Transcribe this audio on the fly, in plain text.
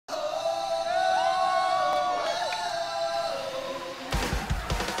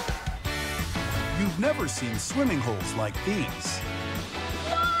never seen swimming holes like these.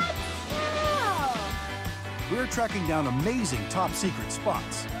 What? Wow. We're tracking down amazing top-secret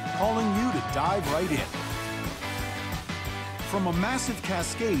spots, calling you to dive right in. From a massive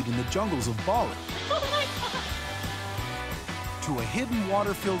cascade in the jungles of Bali, Oh my God. to a hidden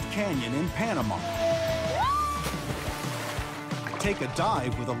water-filled canyon in Panama. Take a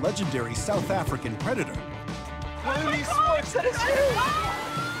dive with a legendary South African predator. Holy smokes, that is huge!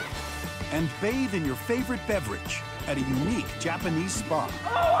 And bathe in your favorite beverage at a unique Japanese spa.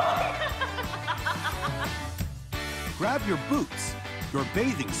 Grab your boots, your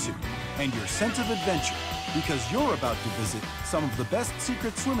bathing suit, and your sense of adventure, because you're about to visit some of the best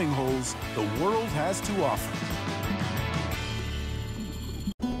secret swimming holes the world has to offer.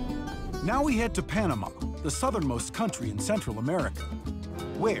 Now we head to Panama, the southernmost country in Central America,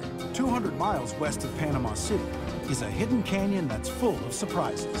 where, 200 miles west of Panama City, is a hidden canyon that's full of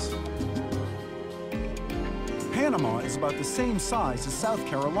surprises. Panama is about the same size as South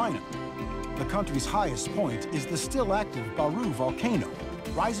Carolina. The country's highest point is the still active Baru volcano,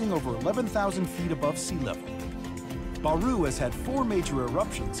 rising over 11,000 feet above sea level. Baru has had 4 major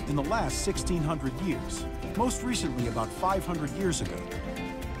eruptions in the last 1,600 years, most recently about 500 years ago.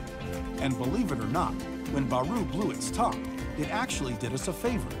 And believe it or not, when Baru blew its top, it actually did us a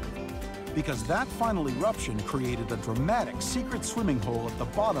favor, because that final eruption created a dramatic secret swimming hole at the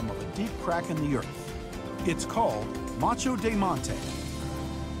bottom of a deep crack in the earth. It's called Macho de Monte.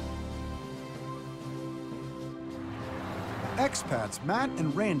 Expats Matt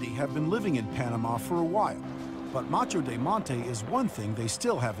and Randy have been living in Panama for a while, but Macho de Monte is one thing they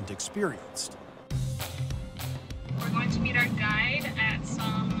still haven't experienced. We're going to meet our guide at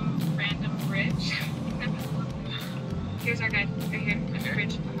some random bridge. Here's our guide, right here, at the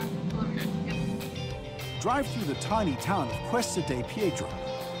bridge. Drive through the tiny town of Cuesta de Piedra,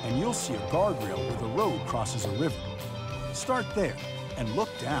 and you'll see a guardrail where the road crosses a river. Start there and look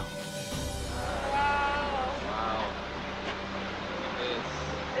down. Wow.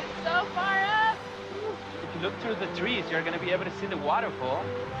 It's so far up. If you look through the trees, you're going to be able to see the waterfall.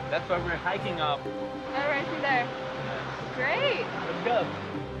 That's why we're hiking up. Oh, right through there. Great. Let's go.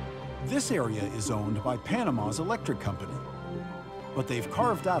 This area is owned by Panama's electric company, but they've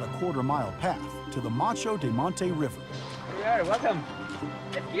carved out a quarter-mile path to the Macho de Monte River. Here we are, welcome.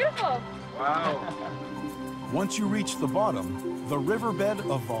 It's beautiful. Wow. Once you reach the bottom, the riverbed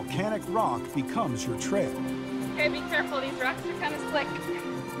of volcanic rock becomes your trail. Okay, be careful. These rocks are kind of slick.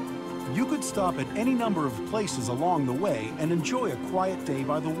 You could stop at any number of places along the way and enjoy a quiet day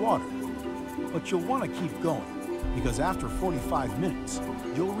by the water. But you'll want to keep going, because after 45 minutes,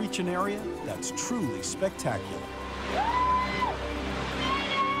 you'll reach an area that's truly spectacular.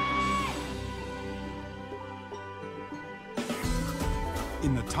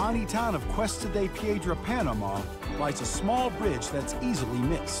 In the tiny town of Cuesta de Piedra, Panama, lies a small bridge that's easily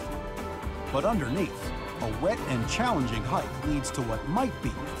missed. But underneath, a wet and challenging hike leads to what might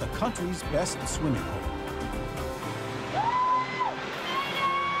be the country's best swimming hole.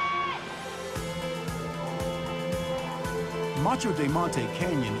 Macho de Monte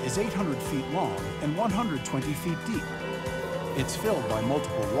Canyon is 800 feet long and 120 feet deep. It's filled by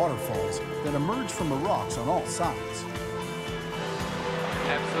multiple waterfalls that emerge from the rocks on all sides.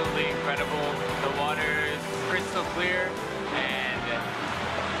 Absolutely incredible. The water is crystal clear and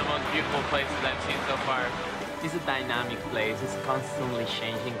the most beautiful places I've seen so far. It's a dynamic place. It's constantly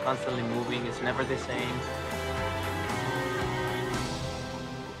changing, constantly moving. It's never the same.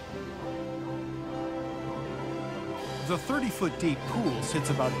 The 30-foot deep pool sits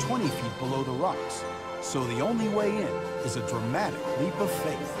about 20 feet below the rocks, so the only way in is a dramatic leap of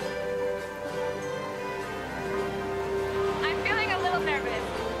faith. I'm feeling a little nervous.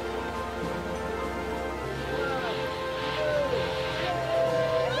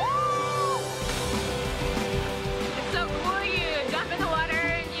 It's so cool. You jump in the water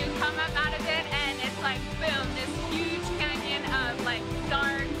and you come up out of it, and it's like, boom, this huge canyon of like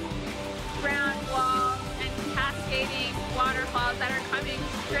dark brown walls and cascading waterfalls that are coming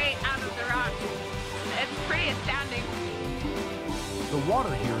straight out of the rock. It's pretty astounding. The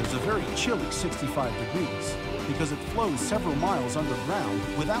water here is a very chilly 65 degrees because it flows several miles underground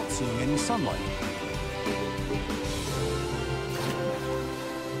without seeing any sunlight.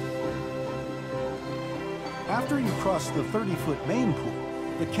 After you cross the 30-foot main pool,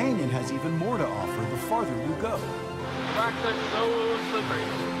 the canyon has even more to offer the farther you go. Rocks are so slippery.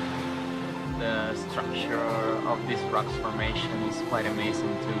 The structure of this rock formation is quite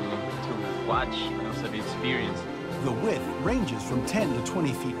amazing to watch and also to experience. The width ranges from 10 to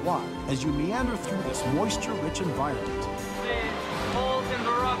 20 feet wide as you meander through this moisture-rich environment. The holes in the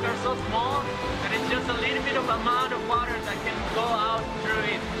rock rocks are so small that it's just a little bit of amount of water that can go out through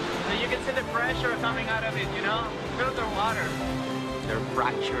it. So you can see the pressure coming out of it, you know? Filter water. There are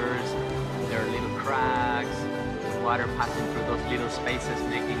fractures, there are little cracks, water passing through those little spaces,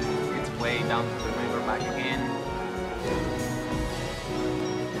 making its way down to the river back again.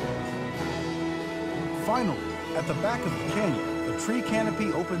 Finally, at the back of the canyon, the tree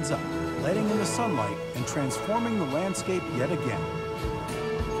canopy opens up, letting in the sunlight and transforming the landscape yet again.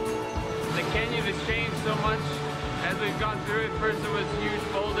 The canyon has changed so much as we've gone through it. First it was huge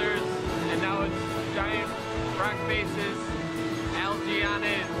boulders, and now it's giant rock faces, algae on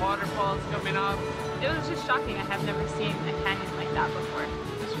it, waterfalls coming up. It was just shocking. I have never seen a canyon like that before.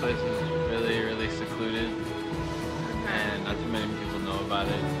 This place is really, really secluded, and not too many people know about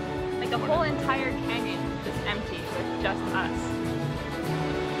it. Like a whole entire canyon is empty with just us.